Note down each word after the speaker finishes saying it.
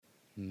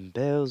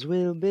Bells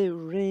will be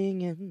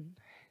ringing,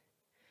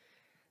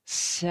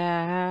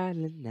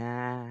 silent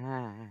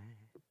night.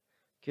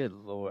 Good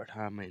Lord,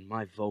 I mean,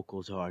 my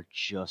vocals are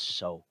just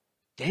so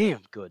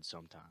damn good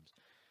sometimes.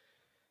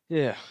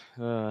 Yeah,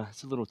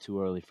 it's a little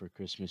too early for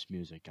Christmas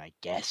music, I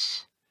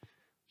guess.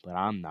 But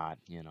I'm not,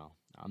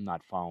 I'm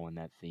not following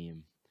that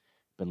theme.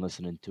 Been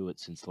listening to it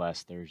since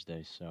last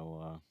Thursday,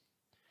 so,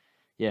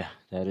 yeah,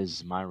 that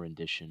is my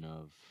rendition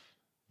of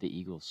the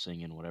Eagles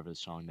singing whatever the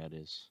song that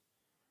is.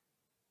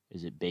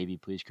 Is it Baby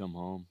Please Come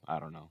Home? I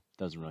don't know.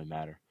 Doesn't really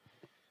matter.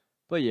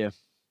 But yeah,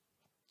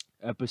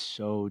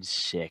 episode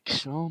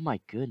 6. Oh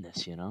my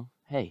goodness,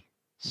 Hey,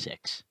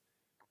 6.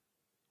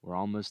 We're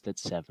almost at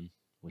 7,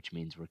 which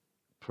means we're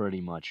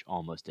pretty much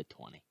almost at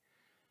 20.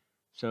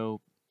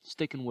 So,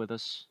 sticking with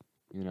us,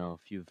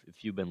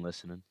 if you've been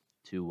listening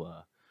to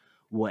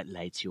What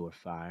Lights Your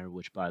Fire,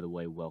 which by the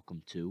way,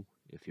 welcome to.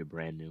 If you're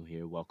brand new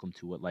here, welcome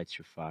to What Lights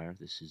Your Fire.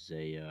 This is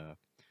a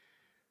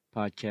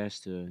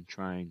podcast to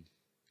try and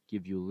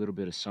give you a little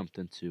bit of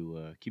something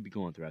to keep you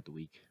going throughout the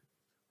week.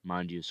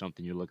 Remind you of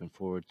something you're looking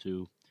forward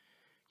to,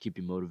 keep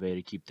you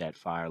motivated, keep that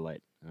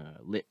firelight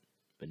lit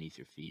beneath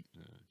your feet.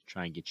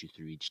 Try and get you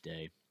through each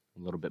day.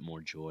 A little bit more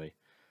joy,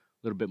 a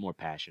little bit more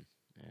passion,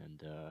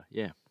 and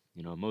yeah,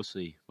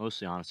 mostly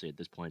honestly at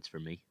this point it's for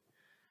me.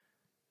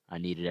 I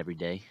need it every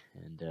day,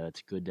 and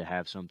it's good to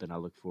have something I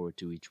look forward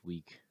to each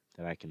week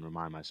that I can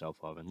remind myself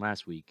of. And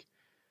last week,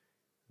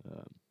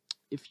 uh,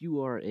 if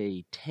you are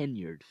a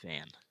tenured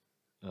fan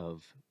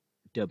of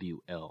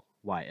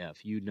WLYF,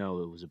 you know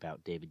it was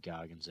about David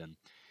Goggins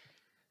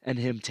and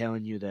him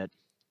telling you that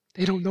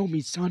they don't know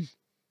me, son.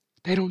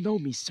 They don't know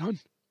me, son.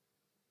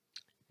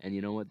 And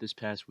you know what? This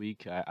past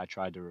week, I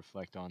tried to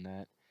reflect on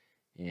that,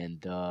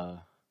 and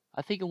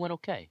I think it went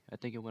okay. I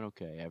think it went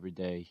okay. Every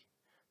day,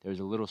 there's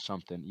a little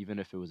something, even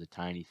if it was a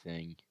tiny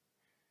thing.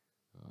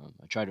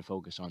 I tried to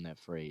focus on that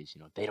phrase,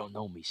 they don't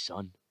know me,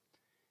 son.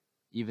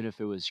 Even if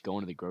it was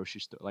going to the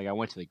grocery store. Like, I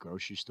went to the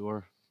grocery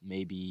store,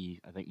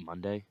 maybe, I think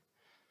Monday,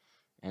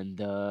 and,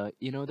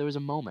 there was a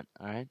moment,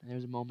 all right? There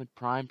was a moment,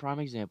 prime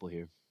example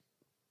here.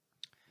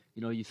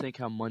 You think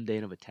how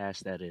mundane of a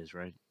task that is,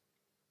 right?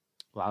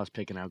 Well, I was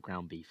picking out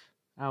ground beef.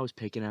 I was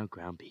picking out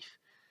ground beef.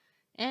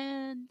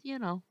 And,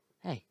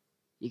 hey,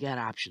 you got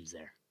options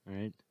there, all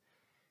right?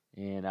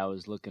 And I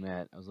was looking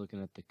at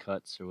the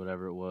cuts or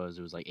whatever it was.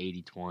 It was like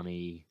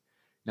 80-20,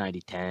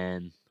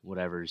 90-10,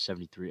 whatever,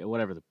 73,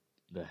 whatever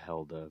the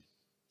hell the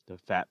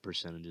fat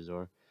percentages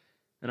are.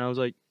 And I was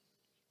like,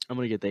 I'm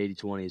going to get the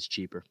 80-20, it's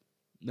cheaper.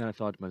 And then I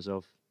thought to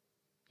myself,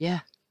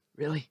 yeah,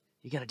 really?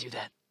 You got to do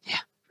that?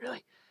 Yeah,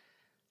 really?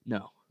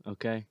 No,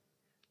 okay?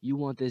 You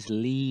want this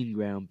lean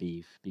ground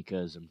beef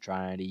because I'm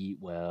trying to eat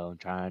well and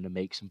trying to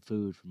make some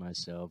food for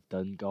myself.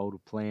 Doesn't go to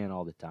plan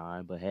all the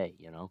time, but hey,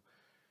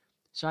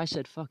 So I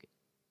said, fuck it.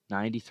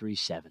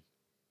 93.7.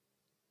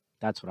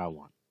 That's what I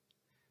want.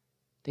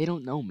 They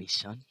don't know me,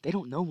 son. They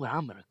don't know what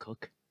I'm going to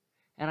cook.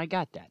 And I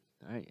got that.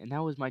 All right. And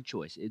that was my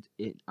choice.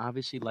 It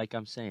obviously, like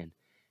I'm saying,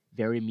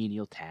 very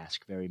menial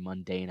task, very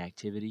mundane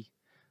activity,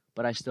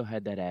 but I still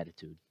had that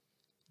attitude.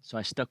 So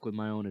I stuck with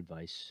my own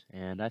advice,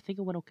 and I think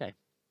it went okay.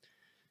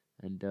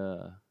 And,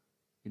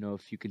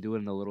 if you can do it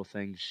in the little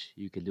things,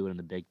 you can do it in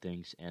the big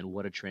things. And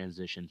what a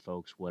transition,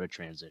 folks. What a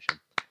transition.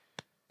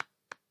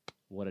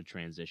 What a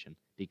transition.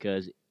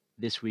 Because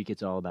this week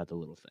it's all about the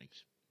little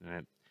things. All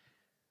right.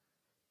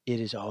 It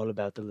is all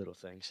about the little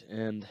things.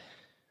 And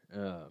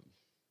um,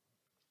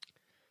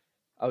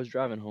 I was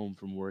driving home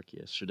from work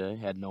yesterday.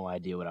 Had no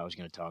idea what I was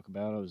going to talk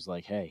about. I was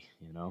like, hey,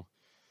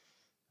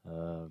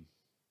 uh,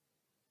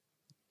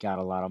 got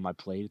a lot on my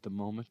plate at the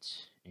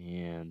moment.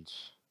 And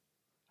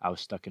I was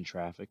stuck in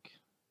traffic,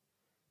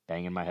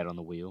 banging my head on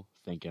the wheel,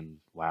 thinking,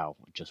 wow,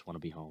 I just want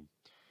to be home.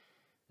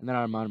 And then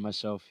I reminded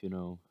myself,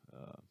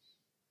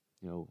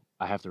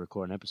 I have to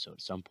record an episode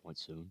at some point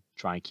soon.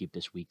 Try and keep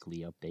this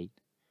weekly update.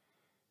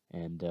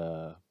 And,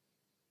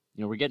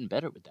 we're getting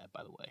better with that,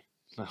 by the way.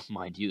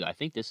 Mind you, I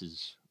think this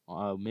is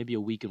maybe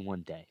a week and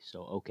one day.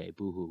 So, okay,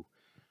 boo-hoo.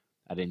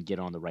 I didn't get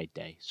on the right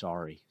day.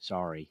 Sorry.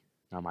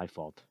 Not my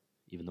fault,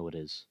 even though it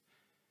is.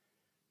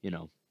 You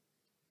know,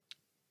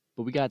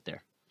 but we got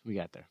there. We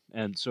got there.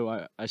 And so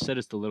I said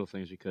it's the little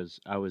things because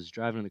I was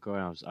driving in the car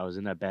and I was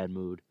in that bad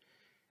mood.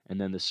 And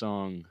then the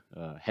song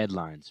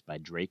Headlines by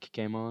Drake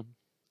came on.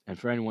 And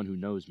for anyone who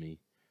knows me,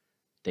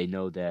 they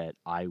know that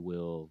I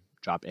will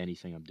drop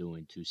anything I'm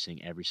doing to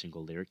sing every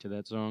single lyric to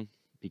that song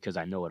because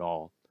I know it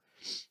all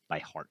by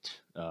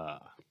heart. I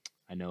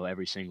know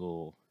every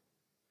single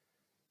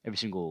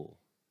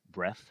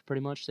breath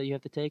pretty much that you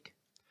have to take.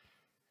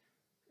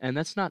 And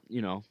that's not,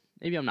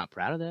 maybe I'm not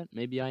proud of that.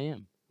 Maybe I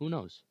am. Who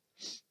knows?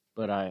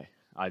 But I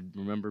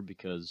remember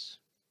because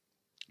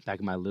back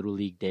in my little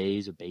league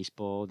days of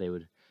baseball,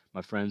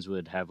 my friends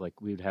would have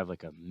we would have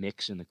like a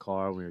mix in the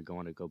car when we were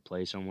going to go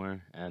play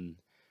somewhere, and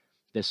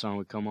this song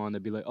would come on.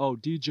 They'd be like, "Oh,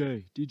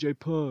 DJ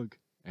Pug,"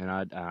 and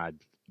I'd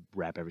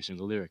rap every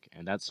single lyric,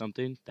 and that's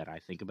something that I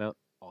think about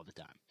all the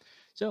time.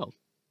 So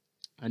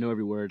I know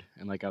every word,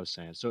 and like I was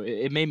saying, so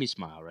it made me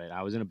smile. Right,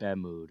 I was in a bad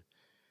mood.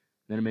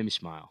 Then it made me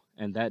smile.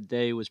 And that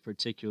day was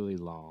particularly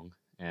long,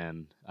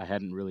 and I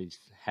hadn't really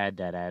had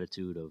that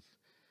attitude of,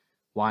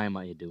 why am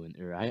I doing,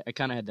 or I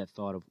kind of had that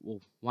thought of, well,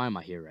 why am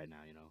I here right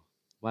now, you know?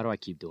 Why do I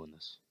keep doing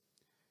this?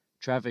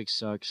 Traffic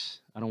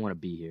sucks. I don't want to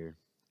be here.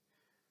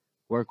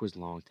 Work was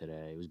long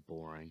today. It was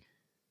boring.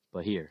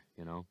 But here,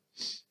 you know,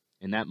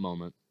 in that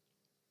moment,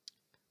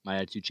 my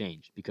attitude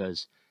changed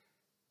because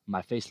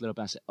my face lit up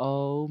and I said,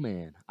 "Oh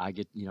man, I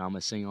get, I'm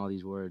gonna sing all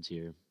these words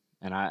here."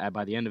 And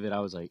by the end of it, I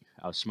was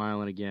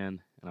smiling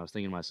again, and I was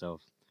thinking to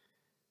myself,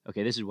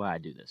 "Okay, this is why I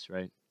do this,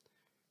 right?"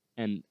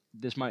 And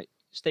this might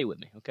stay with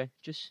me, okay?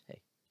 Just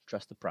hey,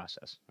 trust the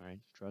process, all right?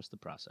 Trust the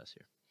process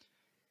here.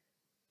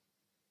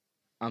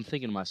 I'm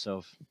thinking to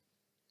myself,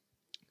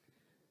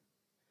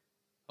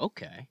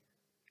 okay,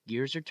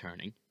 gears are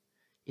turning.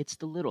 It's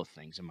the little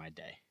things in my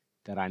day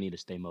that I need to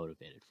stay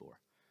motivated for.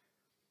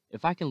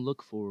 If I can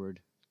look forward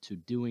to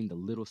doing the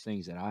little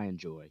things that I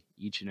enjoy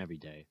each and every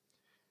day,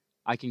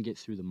 I can get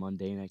through the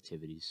mundane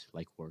activities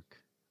like work.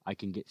 I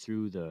can get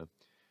through the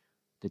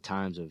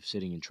times of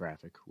sitting in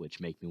traffic, which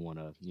make me want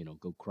to,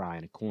 go cry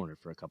in a corner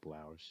for a couple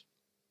hours.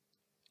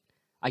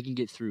 I can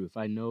get through if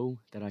I know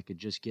that I could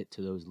just get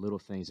to those little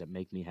things that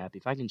make me happy.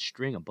 If I can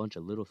string a bunch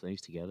of little things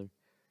together,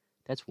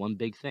 that's one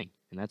big thing,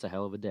 and that's a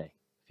hell of a day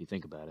if you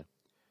think about it.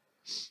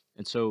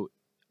 And so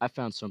I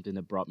found something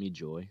that brought me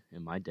joy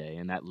in my day,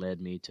 and that led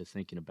me to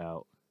thinking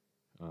about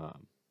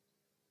um,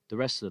 the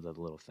rest of the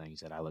little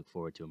things that I look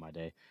forward to in my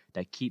day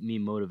that keep me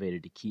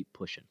motivated to keep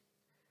pushing.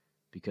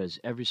 Because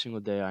every single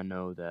day I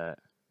know that,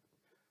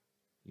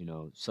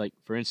 it's like,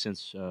 for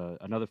instance,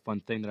 another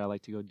fun thing that I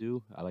like to go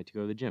do, I like to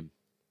go to the gym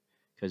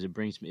because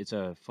it's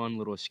a fun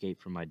little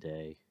escape from my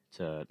day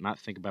to not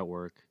think about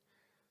work,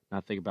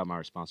 not think about my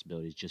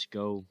responsibilities, just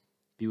go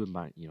be with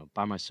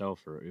by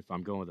myself, or if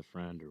I'm going with a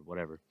friend or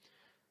whatever.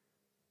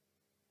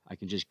 I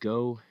can just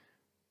go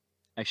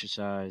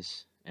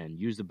exercise and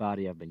use the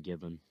body I've been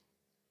given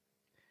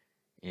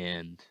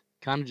and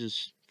kind of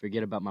just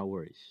forget about my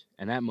worries.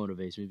 And that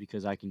motivates me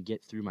because I can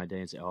get through my day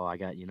and say, oh, I'm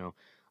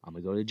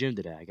going to go to the gym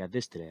today. I got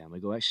this today. I'm going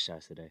to go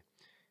exercise today.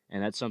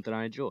 And that's something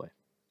I enjoy.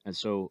 And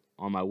so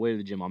on my way to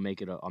the gym, I'll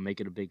make it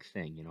a big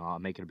thing. I'll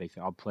make it a big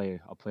thing. I'll play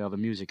all the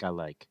music I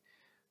like.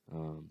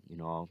 I'll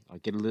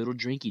get a little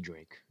drinky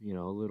drink, a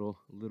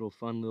little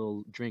fun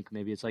little drink.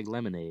 Maybe it's like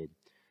lemonade.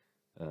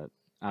 Uh,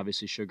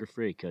 Obviously sugar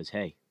free because,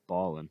 hey,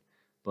 ballin'.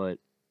 But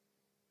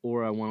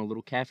or I want a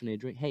little caffeinated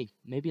drink. Hey,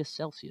 maybe a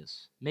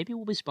Celsius. Maybe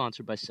we'll be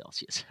sponsored by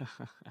Celsius.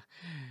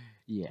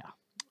 Yeah,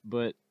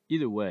 but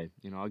either way,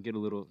 I'll get a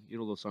little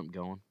something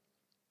going.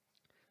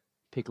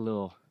 Pick a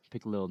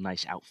little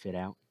nice outfit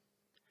out,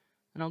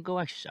 and I'll go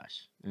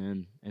exercise.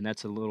 And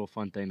that's a little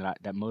fun thing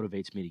that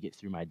motivates me to get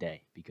through my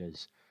day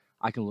because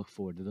I can look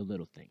forward to the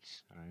little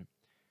things. All right,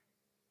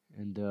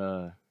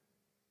 and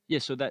yeah,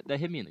 so that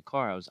hit me in the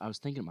car. I was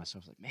thinking to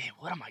myself like, man,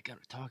 what am I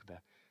gonna talk about?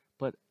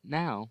 But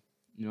now,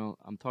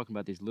 I'm talking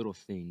about these little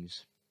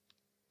things.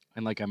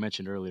 And like I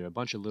mentioned earlier, a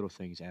bunch of little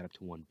things add up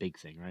to one big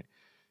thing, right?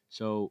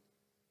 So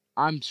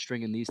I'm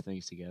stringing these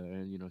things together,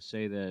 and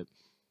say that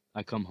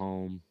I come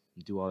home,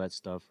 do all that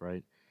stuff,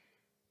 right?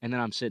 And then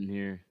I'm sitting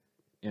here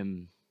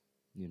and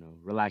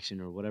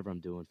relaxing or whatever I'm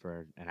doing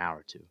for an hour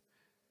or two.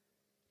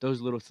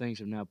 Those little things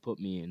have now put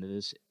me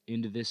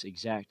into this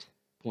exact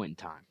point in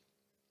time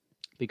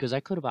because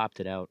I could have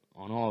opted out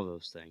on all of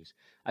those things.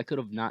 I could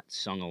have not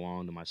sung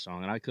along to my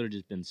song, and I could have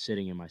just been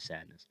sitting in my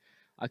sadness.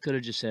 I could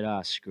have just said,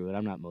 screw it,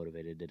 I'm not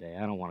motivated today.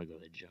 I don't want to go to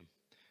the gym.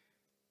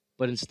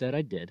 But instead,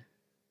 I did,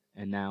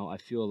 and now I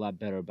feel a lot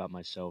better about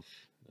myself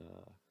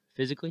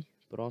physically,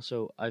 but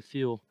also I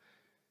feel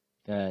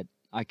that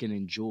I can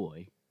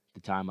enjoy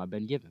the time I've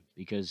been given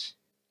because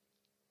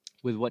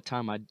with what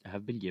time I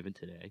have been given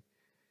today,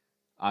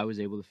 I was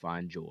able to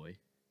find joy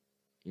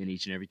in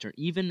each and every turn,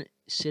 even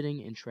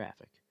sitting in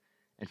traffic.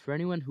 And for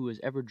anyone who has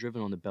ever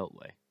driven on the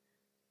Beltway,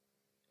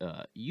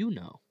 you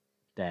know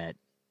that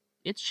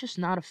it's just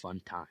not a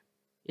fun time.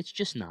 It's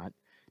just not.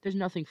 There's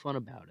nothing fun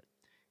about it.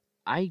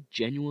 I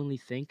genuinely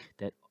think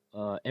that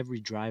every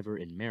driver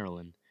in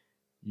Maryland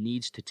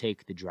needs to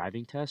take the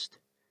driving test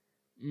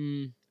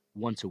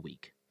once a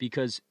week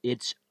because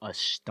it's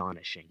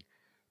astonishing.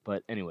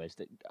 But anyways,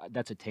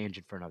 that's a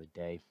tangent for another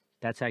day.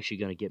 That's actually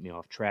going to get me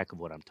off track of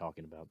what I'm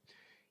talking about.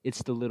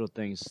 It's the little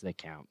things that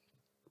count.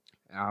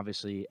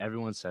 Obviously,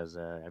 everyone says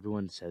that.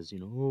 Everyone says,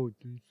 oh,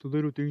 it's the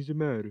little things that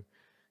matter.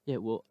 Yeah,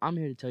 well, I'm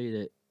here to tell you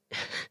that.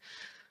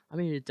 I'm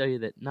here to tell you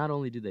that not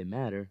only do they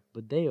matter,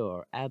 but they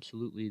are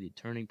absolutely the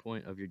turning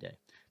point of your day.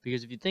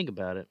 Because if you think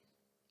about it,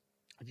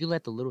 if you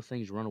let the little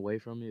things run away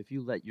from you, if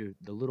you let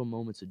the little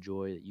moments of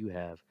joy that you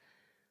have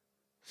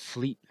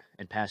fleet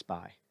and pass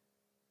by,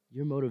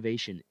 your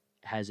motivation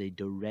has a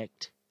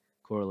direct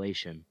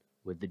correlation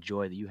with the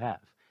joy that you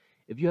have.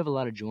 If you have a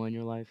lot of joy in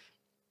your life,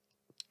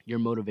 your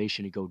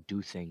motivation to go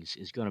do things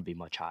is going to be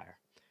much higher.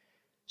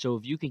 So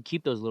if you can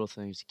keep those little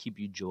things to keep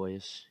you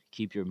joyous,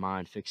 keep your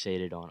mind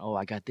fixated on, oh,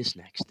 I got this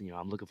next.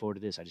 I'm looking forward to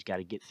this. I just got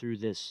to get through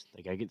this.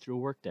 I got to get through a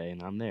work day,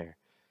 and I'm there.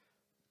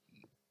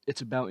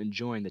 It's about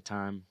enjoying the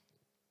time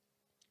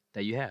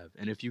that you have.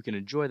 And if you can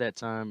enjoy that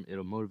time,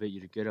 it'll motivate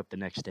you to get up the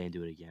next day and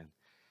do it again.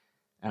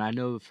 And I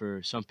know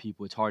for some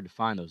people it's hard to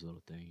find those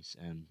little things.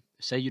 And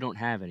say you don't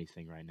have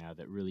anything right now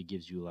that really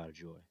gives you a lot of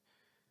joy.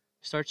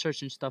 Start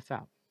searching stuff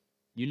out.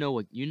 You know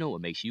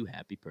what makes you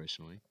happy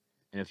personally.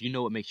 And if you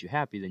know what makes you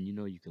happy, then you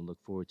know you can look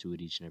forward to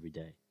it each and every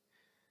day.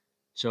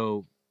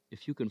 So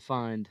if you can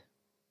find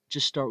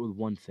just start with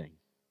one thing.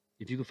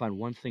 If you can find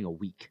one thing a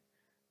week,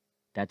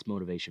 that's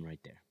motivation right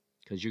there.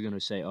 Because you're going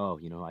to say, oh,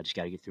 I just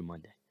got to get through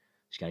Monday.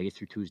 Just got to get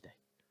through Tuesday.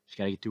 Just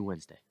got to get through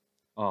Wednesday.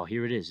 Oh,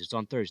 here it is. It's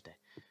on Thursday.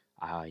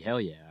 Ah, hell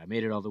yeah. I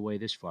made it all the way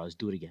this far. Let's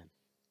do it again.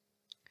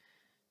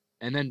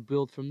 And then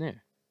build from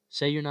there.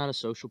 Say you're not a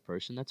social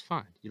person. That's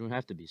fine. You don't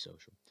have to be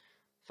social.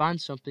 Find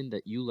something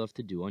that you love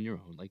to do on your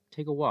own. Like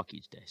take a walk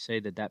each day. Say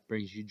that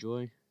brings you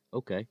joy.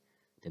 Okay.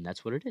 Then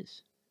that's what it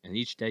is. And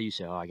each day you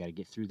say, oh, I got to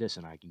get through this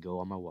and I can go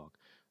on my walk.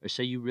 Or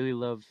say you really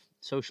love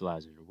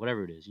socializing or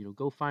whatever it is.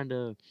 Go find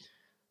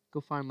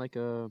like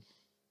a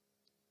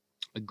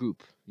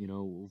group,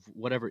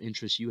 whatever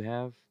interests you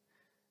have,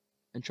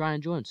 and try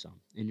and join some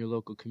in your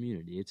local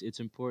community. It's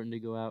important to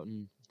go out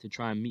and to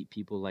try and meet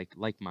people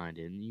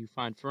like-minded, and you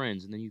find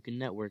friends, and then you can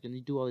network and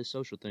you do all these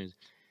social things,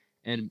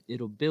 and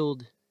it'll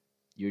build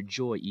your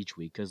joy each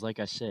week. Because, like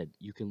I said,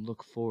 you can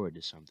look forward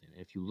to something.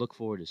 If you look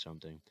forward to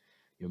something,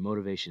 your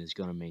motivation is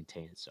going to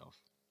maintain itself.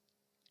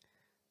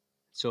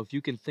 So if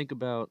you can think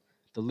about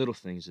the little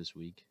things this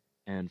week,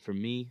 and for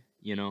me,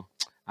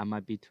 I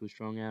might be too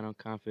strong out on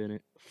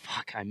confident.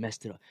 Fuck, I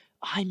messed it up.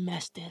 I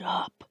messed it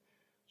up.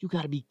 You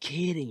gotta be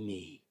kidding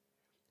me.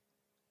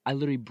 I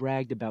literally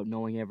bragged about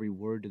knowing every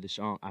word to the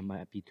song. I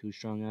might be too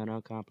strong out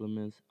on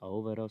compliments,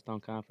 overdosed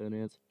on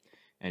confidence.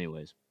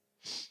 Anyways,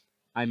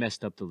 I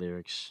messed up the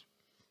lyrics.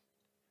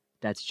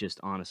 That's just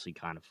honestly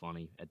kind of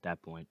funny at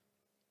that point.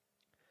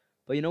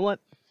 But you know what?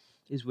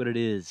 Is what it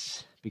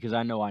is. Because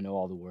I know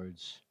all the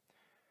words.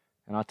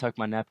 And I'll tuck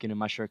my napkin in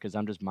my shirt because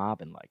I'm just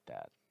mobbing like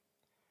that.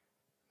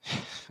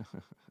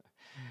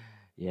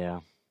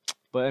 Yeah.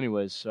 But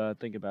anyways,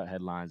 think about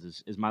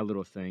headlines is my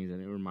little things,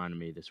 and it reminded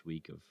me this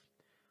week of.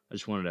 I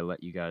just wanted to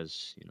let you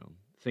guys,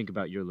 think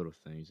about your little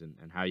things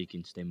and how you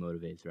can stay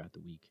motivated throughout the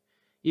week,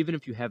 even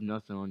if you have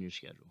nothing on your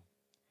schedule.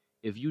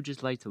 If you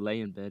just like to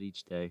lay in bed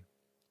each day,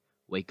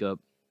 wake up,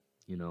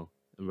 and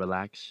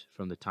relax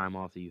from the time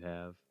off that you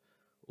have,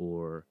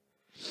 or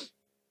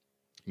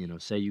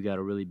say you got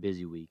a really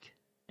busy week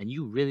and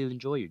you really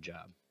enjoy your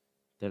job,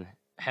 then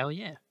hell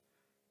yeah,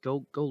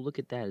 go look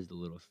at that as the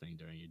little thing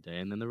during your day,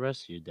 and then the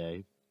rest of your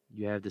day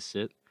you have to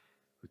sit,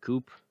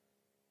 recoup,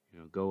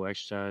 go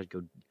exercise,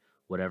 go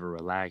whatever,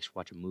 relax,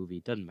 watch a movie,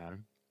 it doesn't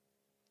matter.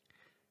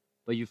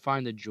 But you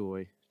find the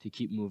joy to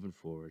keep moving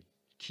forward,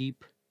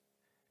 keep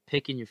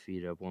picking your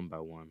feet up one by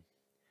one,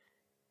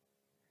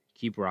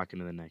 keep rocking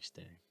to the next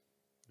day,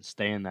 and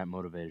stay in that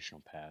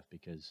motivational path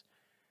because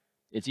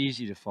it's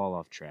easy to fall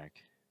off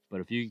track. But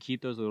if you can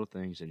keep those little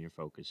things in your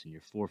focus, in your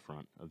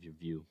forefront of your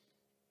view,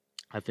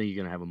 I think you're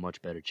going to have a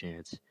much better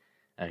chance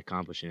at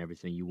accomplishing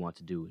everything you want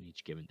to do in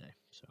each given day.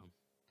 So,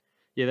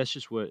 yeah, that's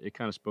just what it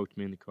kind of spoke to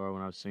me in the car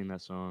when I was singing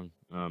that song.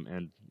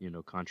 And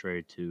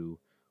contrary to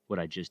what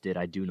I just did,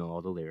 I do know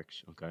all the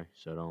lyrics. Okay,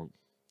 so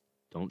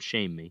don't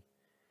shame me.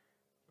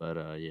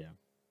 But yeah,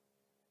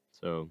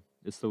 so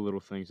it's the little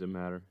things that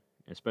matter,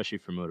 especially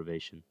for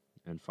motivation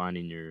and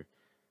finding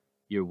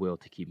your will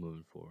to keep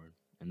moving forward.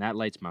 And that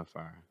lights my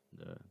fire.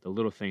 The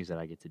little things that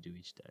I get to do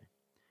each day,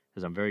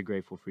 because I'm very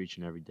grateful for each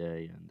and every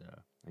day.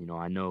 And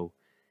I know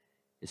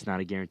it's not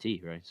a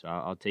guarantee, right? So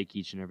I'll take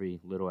each and every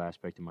little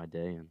aspect of my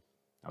day, and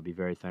I'll be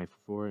very thankful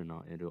for it, and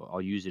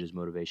I'll use it as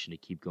motivation to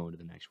keep going to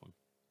the next one.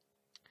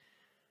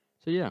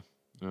 So yeah,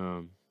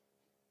 um,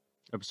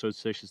 episode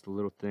 6 is the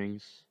little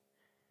things.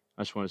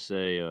 I just want to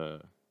say,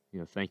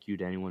 thank you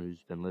to anyone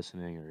who's been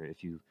listening, or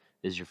if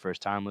this is your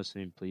first time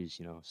listening,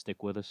 please,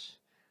 stick with us.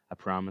 I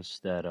promise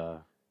that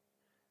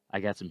I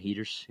got some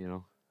heaters.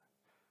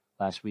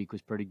 Last week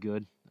was pretty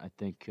good. I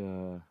think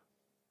I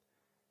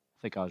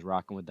was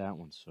rocking with that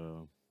one.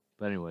 So,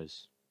 but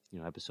anyways,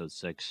 episode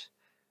 6.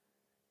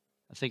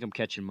 I think I'm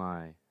catching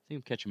my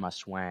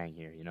swang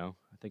here. I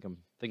think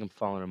I'm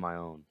falling on my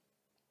own,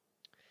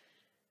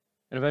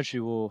 and eventually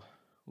we'll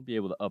be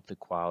able to up the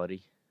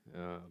quality.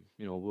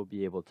 We'll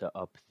be able to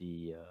up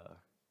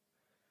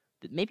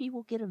maybe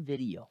we'll get a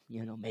video.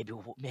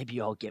 Maybe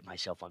I'll get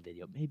myself on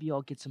video. Maybe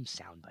I'll get some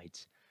sound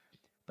bites.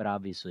 But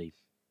obviously,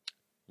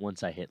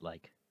 once I hit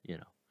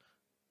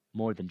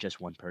more than just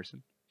one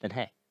person, then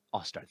hey,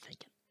 I'll start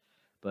thinking.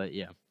 But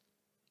yeah,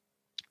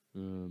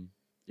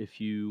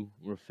 if you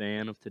were a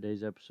fan of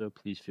today's episode,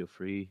 please feel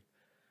free,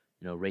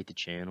 rate the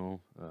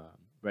channel.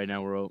 Right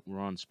now we're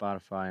on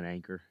Spotify and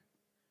Anchor,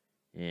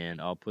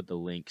 and I'll put the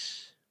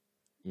links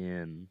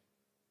in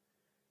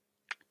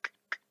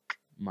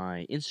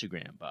my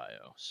Instagram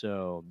bio.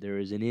 So there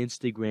is an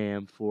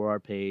Instagram for our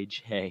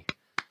page. Hey,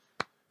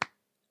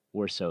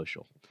 we're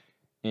social.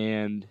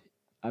 And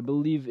I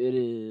believe it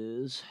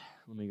is.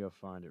 Let me go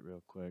find it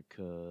real quick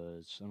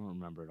because I don't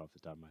remember it off the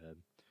top of my head.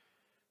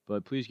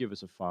 But please give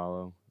us a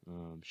follow.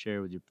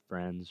 Share with your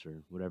friends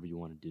or whatever you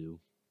want to do.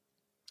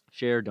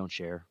 Share, don't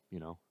share,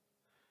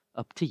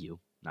 up to you.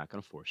 Not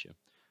gonna force you.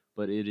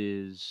 But it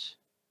is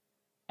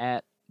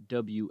at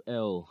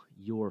WL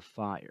Your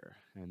Fire.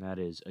 And that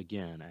is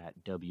again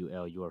at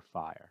WL Your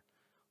Fire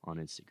on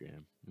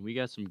Instagram. And we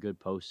got some good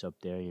posts up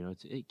there,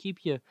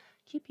 keep you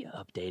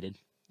updated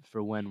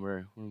for when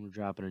we're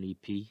dropping an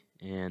EP.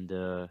 And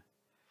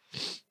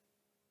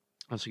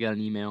also got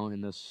an email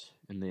in the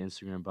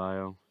Instagram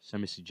bio.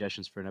 Send me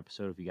suggestions for an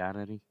episode if you got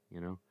any.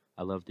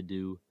 I love to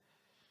do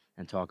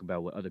and talk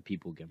about what other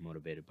people get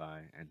motivated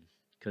by, and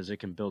because it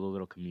can build a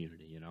little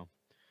community.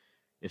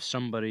 If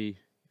somebody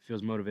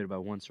feels motivated by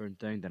one certain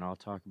thing, then I'll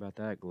talk about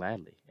that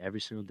gladly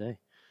every single day.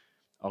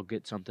 I'll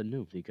get something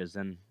new because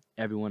then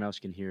everyone else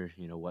can hear,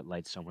 what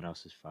lights someone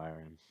else's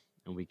fire,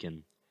 and we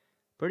can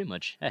pretty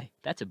much, hey,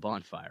 that's a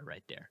bonfire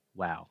right there.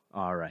 Wow.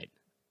 All right.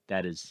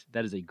 That is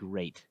a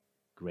great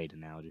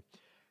analogy.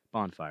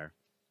 Bonfire.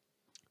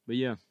 But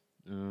yeah,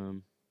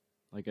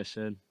 like I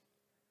said,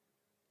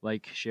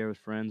 like, share with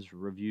friends,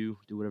 review,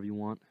 do whatever you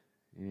want,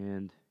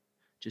 and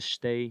just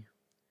stay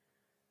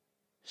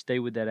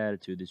with that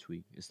attitude this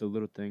week. It's the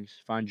little things.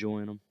 Find joy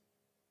in them.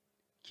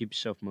 Keep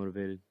yourself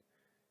motivated.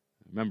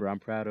 Remember, I'm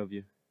proud of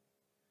you.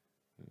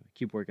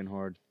 Keep working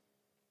hard,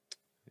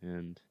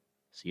 and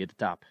see you at the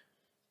top.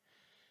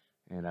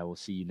 And I will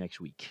see you next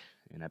week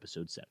in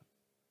episode 7.